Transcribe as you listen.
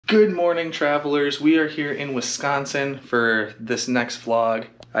Good morning, travelers. We are here in Wisconsin for this next vlog.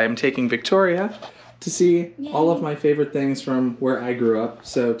 I am taking Victoria to see all of my favorite things from where I grew up.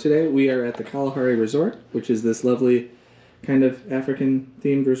 So today we are at the Kalahari Resort, which is this lovely kind of African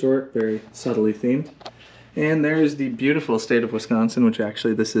themed resort, very subtly themed. And there's the beautiful state of Wisconsin, which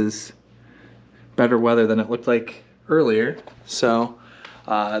actually this is better weather than it looked like earlier. So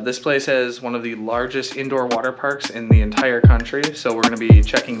this place has one of the largest indoor water parks in the entire country, so we're going to be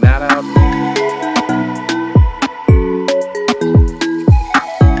checking that out.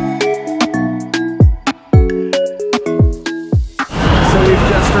 So we've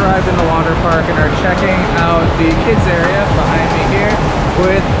just arrived in the water park and are checking out the kids area behind me here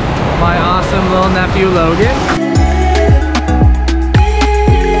with my awesome little nephew Logan.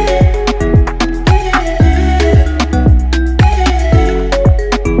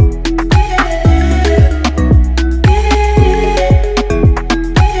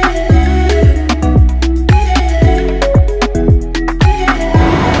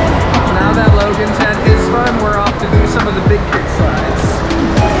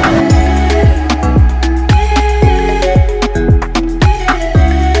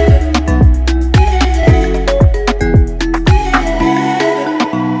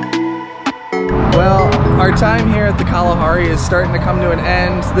 Our time here at the Kalahari is starting to come to an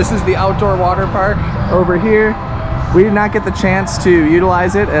end. This is the outdoor water park over here. We did not get the chance to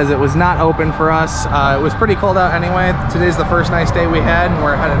utilize it as it was not open for us. It was pretty cold out anyway. Today's the first nice day we had and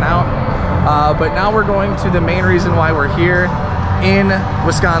we're heading out. But now we're going to the main reason why we're here in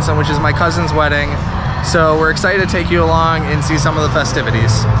Wisconsin, which is my cousin's wedding. So we're excited to take you along and see some of the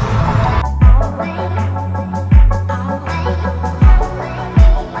festivities.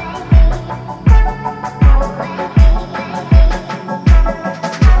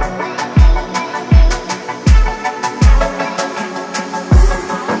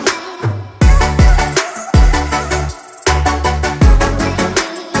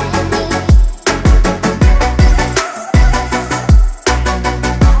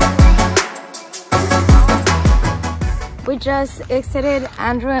 We just exited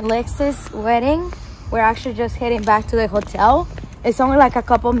Andrew and Lex's wedding. We're actually just heading back to the hotel. It's only like a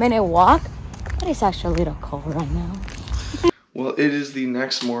couple-minute walk, but it's actually a little cold right now. Well, it is the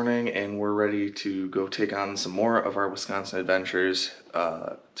next morning and we're ready to go take on some more of our Wisconsin adventures.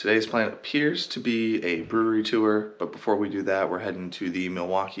 Today's plan appears to be a brewery tour, but before we do that, we're heading to the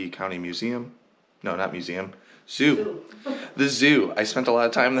Milwaukee County Museum. No, not museum. Zoo. The zoo. I spent a lot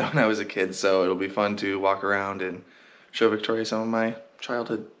of time there when I was a kid, so it'll be fun to walk around and show Victoria some of my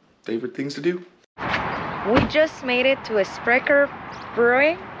childhood favorite things to do. We just made it to a Sprecher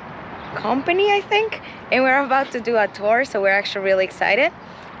Brewery company, I think, and we're about to do a tour, so we're actually really excited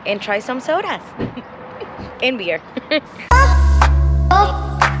and try some sodas and beer.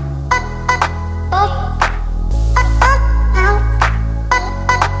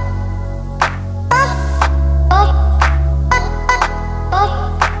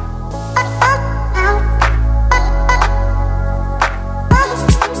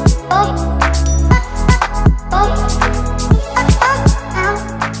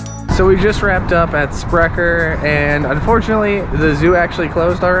 So we just wrapped up at Sprecher, and unfortunately the zoo actually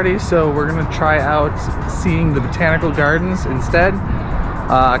closed already, so we're gonna try out seeing the Botanical Gardens instead.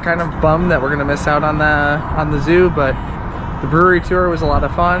 Kind of bummed that we're gonna miss out on the zoo, but the brewery tour was a lot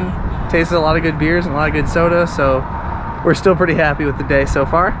of fun. Tasted a lot of good beers and a lot of good soda, so we're still pretty happy with the day so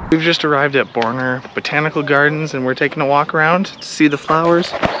far. We've just arrived at Borner Botanical Gardens and we're taking a walk around to see the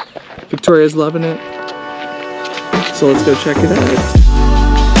flowers. Victoria's loving it, so let's go check it out.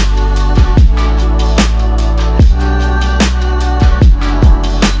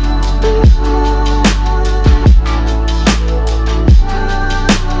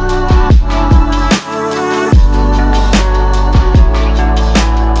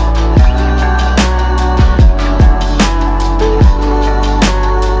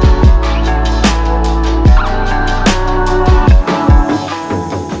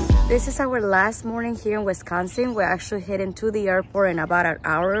 This is our last morning here in Wisconsin. We're actually heading to the airport in about an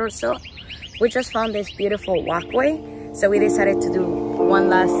hour or so. We just found this beautiful walkway, so we decided to do one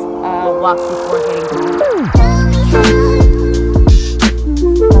last walk before heading home.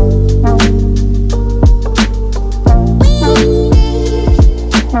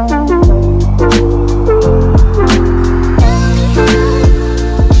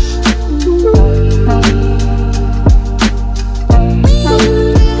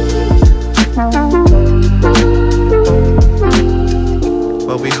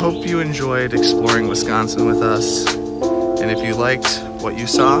 enjoyed exploring Wisconsin with us. And if you liked what you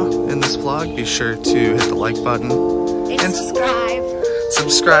saw in this vlog, be sure to hit the like button and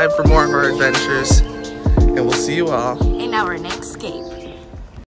subscribe for more of our adventures, and we'll see you all in our next escape.